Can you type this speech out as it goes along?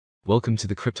Welcome to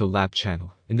the Crypto Lab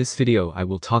channel. In this video I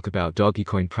will talk about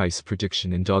Dogecoin price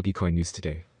prediction and Dogecoin news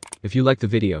today. If you like the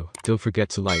video, don't forget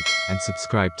to like and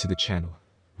subscribe to the channel.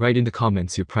 Write in the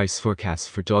comments your price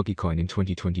forecast for Dogecoin in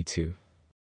 2022.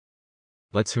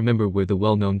 Let's remember where the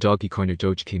well-known Dogecoin or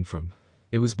Doge came from.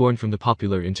 It was born from the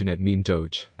popular internet meme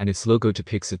Doge, and its logo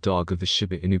depicts a dog of the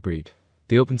Shiba Inu breed.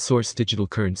 The open-source digital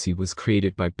currency was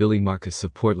created by Billy Marcus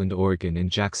of Portland, Oregon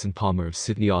and Jackson Palmer of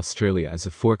Sydney, Australia as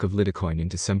a fork of Litecoin in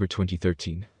December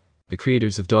 2013. The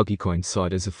creators of Dogecoin saw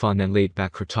it as a fun and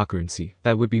laid-back cryptocurrency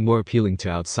that would be more appealing to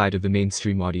outside of the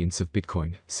mainstream audience of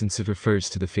Bitcoin, since it refers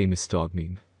to the famous dog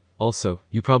meme. Also,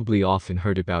 you probably often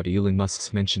heard about Elon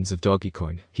Musk's mentions of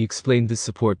Dogecoin. He explained this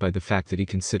support by the fact that he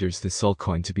considers this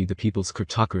altcoin to be the people's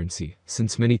cryptocurrency,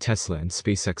 since many Tesla and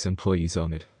SpaceX employees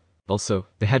own it. Also,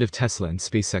 the head of Tesla and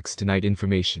SpaceX denied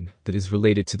information that is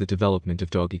related to the development of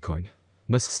Dogecoin.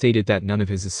 Musk stated that none of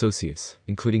his associates,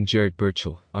 including Jared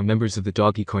Birchall, are members of the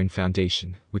Dogecoin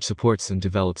Foundation, which supports and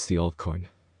develops the altcoin.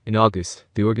 In August,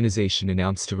 the organization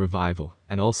announced a revival,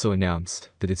 and also announced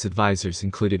that its advisors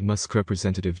included Musk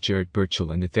representative Jared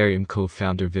Birchall and Ethereum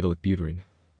co-founder Vitalik Buterin.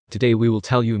 Today we will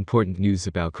tell you important news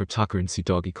about cryptocurrency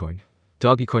Dogecoin.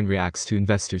 Dogecoin reacts to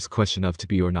investors' question of to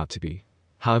be or not to be.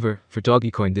 However, for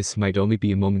Dogecoin this might only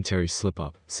be a momentary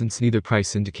slip-up, since neither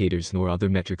price indicators nor other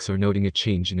metrics are noting a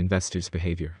change in investors'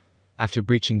 behavior. After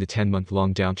breaching the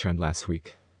 10-month-long downtrend last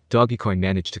week, Dogecoin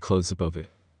managed to close above it.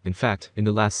 In fact, in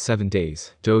the last 7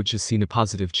 days, Doge has seen a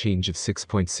positive change of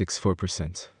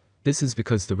 6.64%. This is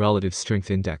because the Relative Strength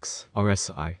Index,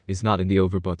 RSI, is not in the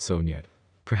overbought zone yet.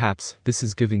 Perhaps, this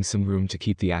is giving some room to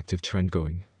keep the active trend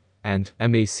going. And,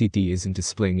 MACD isn't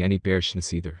displaying any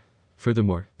bearishness either.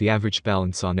 Furthermore, the average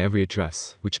balance on every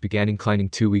address, which began inclining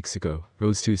 2 weeks ago,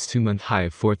 rose to its 2-month high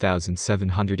of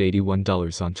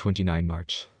 $4,781 on 29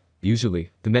 March. Usually,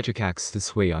 the metric acts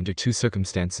this way under two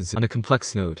circumstances. On a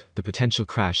complex node, the potential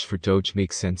crash for Doge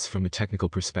makes sense from a technical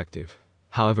perspective.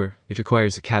 However, it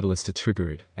requires a catalyst to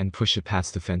trigger it and push it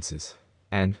past the fences.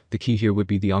 And, the key here would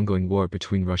be the ongoing war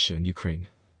between Russia and Ukraine.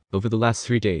 Over the last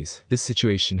 3 days, this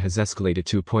situation has escalated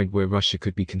to a point where Russia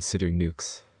could be considering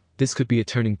nukes. This could be a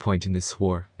turning point in this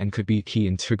war, and could be key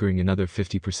in triggering another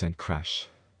 50% crash.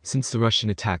 Since the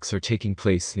Russian attacks are taking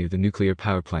place near the nuclear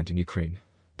power plant in Ukraine.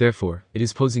 Therefore, it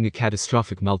is posing a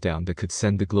catastrophic meltdown that could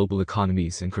send the global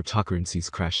economies and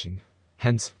cryptocurrencies crashing.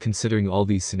 Hence, considering all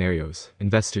these scenarios,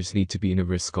 investors need to be in a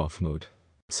risk-off mode.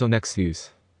 So next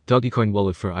news. Dogecoin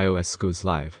wallet for iOS goes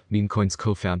live, Memecoin's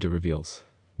co-founder reveals.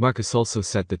 Marcus also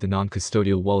said that the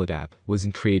non-custodial wallet app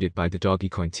wasn't created by the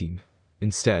Dogecoin team.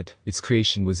 Instead, its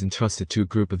creation was entrusted to a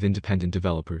group of independent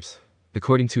developers.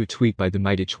 According to a tweet by the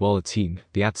Mitich Wallet team,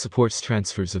 the app supports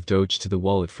transfers of Doge to the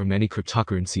wallet from any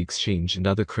cryptocurrency exchange and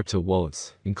other crypto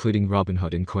wallets, including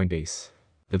Robinhood and Coinbase.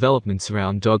 Developments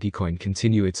around Dogecoin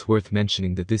continue. It's worth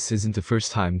mentioning that this isn't the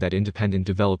first time that independent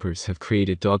developers have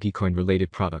created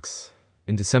Dogecoin-related products.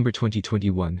 In December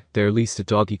 2021, they released a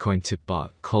Dogecoin tip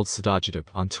bot called Sadajitip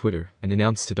on Twitter and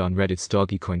announced it on Reddit's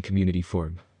Dogecoin community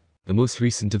forum. The most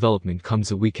recent development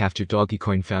comes a week after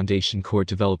Dogecoin Foundation core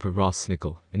developer Ross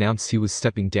Nickel announced he was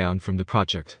stepping down from the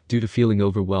project due to feeling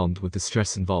overwhelmed with the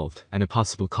stress involved and a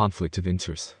possible conflict of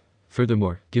interest.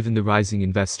 Furthermore, given the rising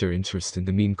investor interest in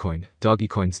the meme coin,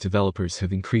 Dogecoin's developers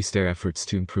have increased their efforts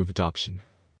to improve adoption.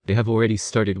 They have already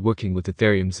started working with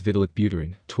Ethereum's Vitalik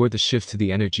Buterin toward the shift to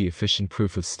the energy-efficient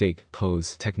proof-of-stake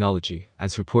 (POS) technology,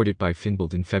 as reported by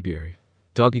Finbold in February.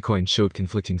 Dogecoin showed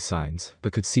conflicting signs,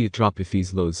 but could see a drop if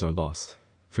these lows are lost.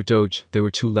 For Doge, there were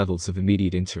two levels of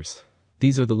immediate interest.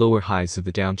 These are the lower highs of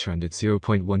the downtrend at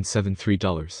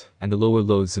 $0.173, and the lower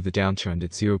lows of the downtrend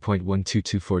at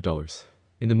 $0.1224.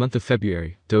 In the month of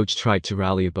February, Doge tried to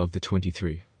rally above the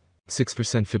 23.6%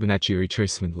 Fibonacci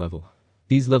retracement level.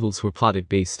 These levels were plotted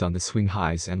based on the swing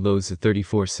highs and lows at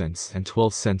 34 cents and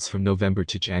 12 cents from November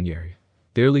to January.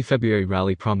 The early February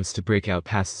rally promised to break out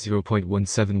past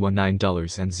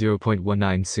 $0.1719 and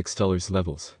 $0.196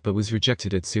 levels, but was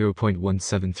rejected at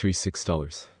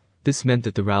 $0.1736. This meant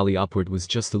that the rally upward was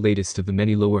just the latest of the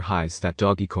many lower highs that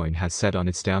Dogecoin has set on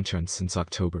its downtrend since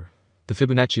October. The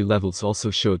Fibonacci levels also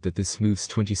showed that this move's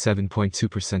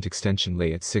 27.2% extension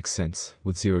lay at 6 cents,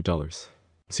 with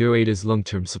 $0.08 as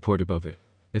long-term support above it.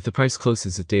 If the price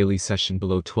closes a daily session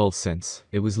below 12 cents,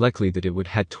 it was likely that it would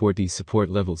head toward these support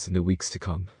levels in the weeks to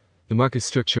come. The market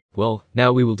structure. Well,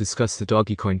 now we will discuss the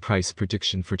Dogecoin price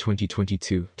prediction for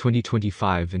 2022,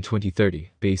 2025 and 2030,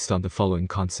 based on the following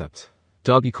concept.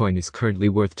 Dogecoin is currently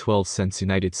worth 12 cents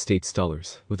United States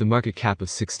dollars, with a market cap of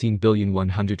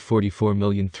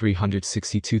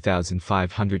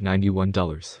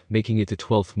 $16,144,362,591, making it the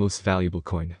 12th most valuable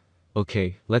coin.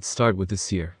 Okay, let's start with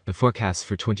this year. The forecast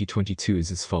for 2022 is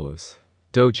as follows.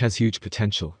 Doge has huge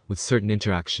potential. With certain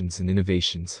interactions and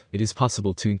innovations, it is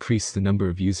possible to increase the number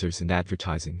of users and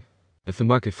advertising. If the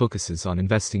market focuses on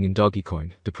investing in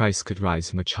Dogecoin, the price could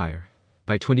rise much higher.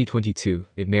 By 2022,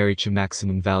 it may reach a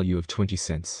maximum value of 20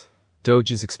 cents.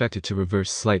 Doge is expected to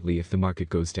reverse slightly if the market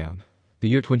goes down. The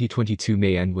year 2022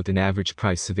 may end with an average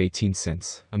price of 18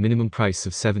 cents, a minimum price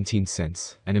of 17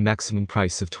 cents, and a maximum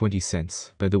price of 20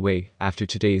 cents. By the way, after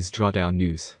today's drawdown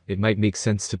news, it might make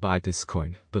sense to buy this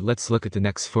coin, but let's look at the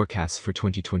next forecast for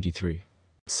 2023.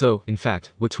 So, in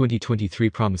fact, what 2023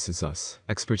 promises us,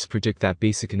 experts predict that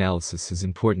basic analysis is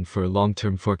important for a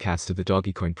long-term forecast of the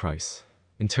Dogecoin price.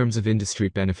 In terms of industry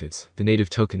benefits, the native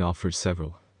token offers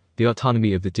several. The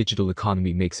autonomy of the digital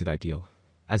economy makes it ideal.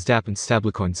 As dApp and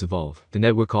stablecoins evolve, the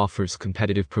network offers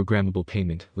competitive programmable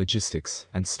payment, logistics,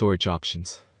 and storage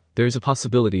options. There is a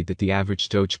possibility that the average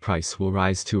Doge price will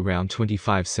rise to around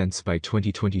 25 cents by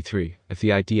 2023, if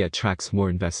the idea attracts more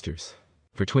investors.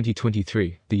 For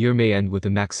 2023, the year may end with a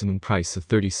maximum price of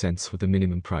 30 cents with a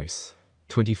minimum price,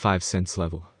 25 cents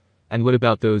level. And what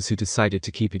about those who decided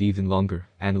to keep it even longer?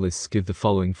 Analysts give the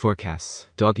following forecasts.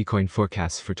 Dogecoin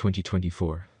forecasts for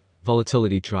 2024.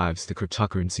 Volatility drives the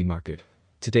cryptocurrency market.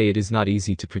 Today it is not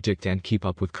easy to predict and keep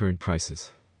up with current prices.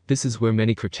 This is where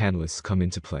many cryptanalysts come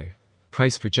into play.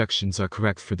 Price projections are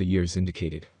correct for the years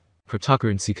indicated.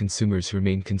 Cryptocurrency consumers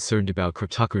remain concerned about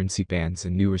cryptocurrency bans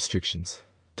and new restrictions.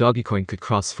 Dogecoin could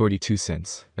cross 42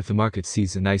 cents if the market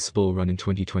sees a nice bull run in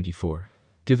 2024.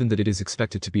 Given that it is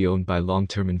expected to be owned by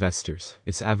long-term investors,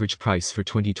 its average price for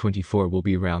 2024 will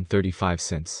be around 35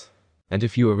 cents. And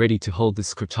if you are ready to hold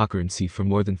this cryptocurrency for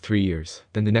more than 3 years,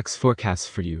 then the next forecast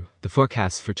for you, the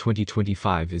forecast for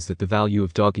 2025 is that the value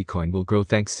of Dogecoin will grow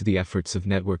thanks to the efforts of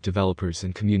network developers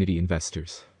and community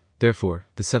investors. Therefore,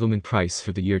 the settlement price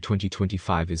for the year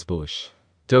 2025 is bullish.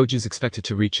 Doge is expected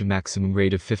to reach a maximum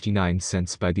rate of 59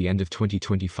 cents by the end of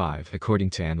 2025, according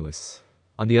to analysts.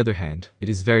 On the other hand, it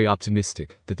is very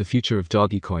optimistic that the future of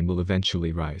Dogecoin will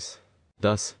eventually rise.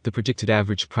 Thus, the predicted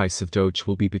average price of Doge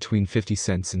will be between 50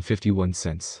 cents and 51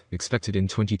 cents, expected in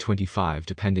 2025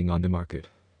 depending on the market.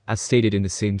 As stated in the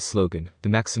same slogan, the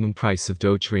maximum price of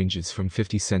Doge ranges from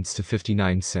 50 cents to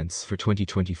 59 cents for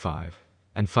 2025.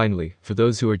 And finally, for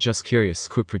those who are just curious,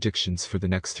 quick predictions for the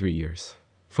next 3 years.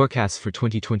 Forecasts for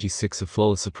 2026. A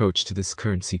flawless approach to this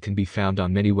currency can be found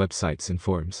on many websites and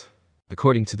forums.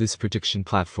 According to this prediction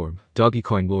platform,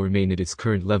 Dogecoin will remain at its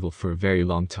current level for a very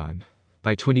long time.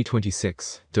 By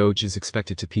 2026, Doge is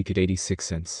expected to peak at 86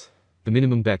 cents. The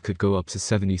minimum bet could go up to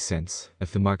 70 cents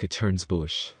if the market turns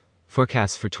bullish.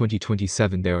 Forecasts for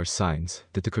 2027. There are signs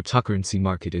that the cryptocurrency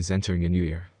market is entering a new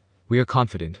era. We are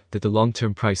confident that the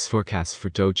long-term price forecast for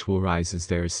Doge will rise as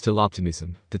there is still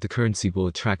optimism that the currency will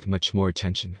attract much more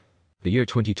attention. The year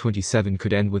 2027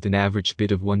 could end with an average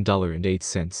bid of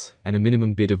 $1.08 and a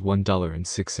minimum bid of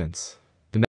 $1.06.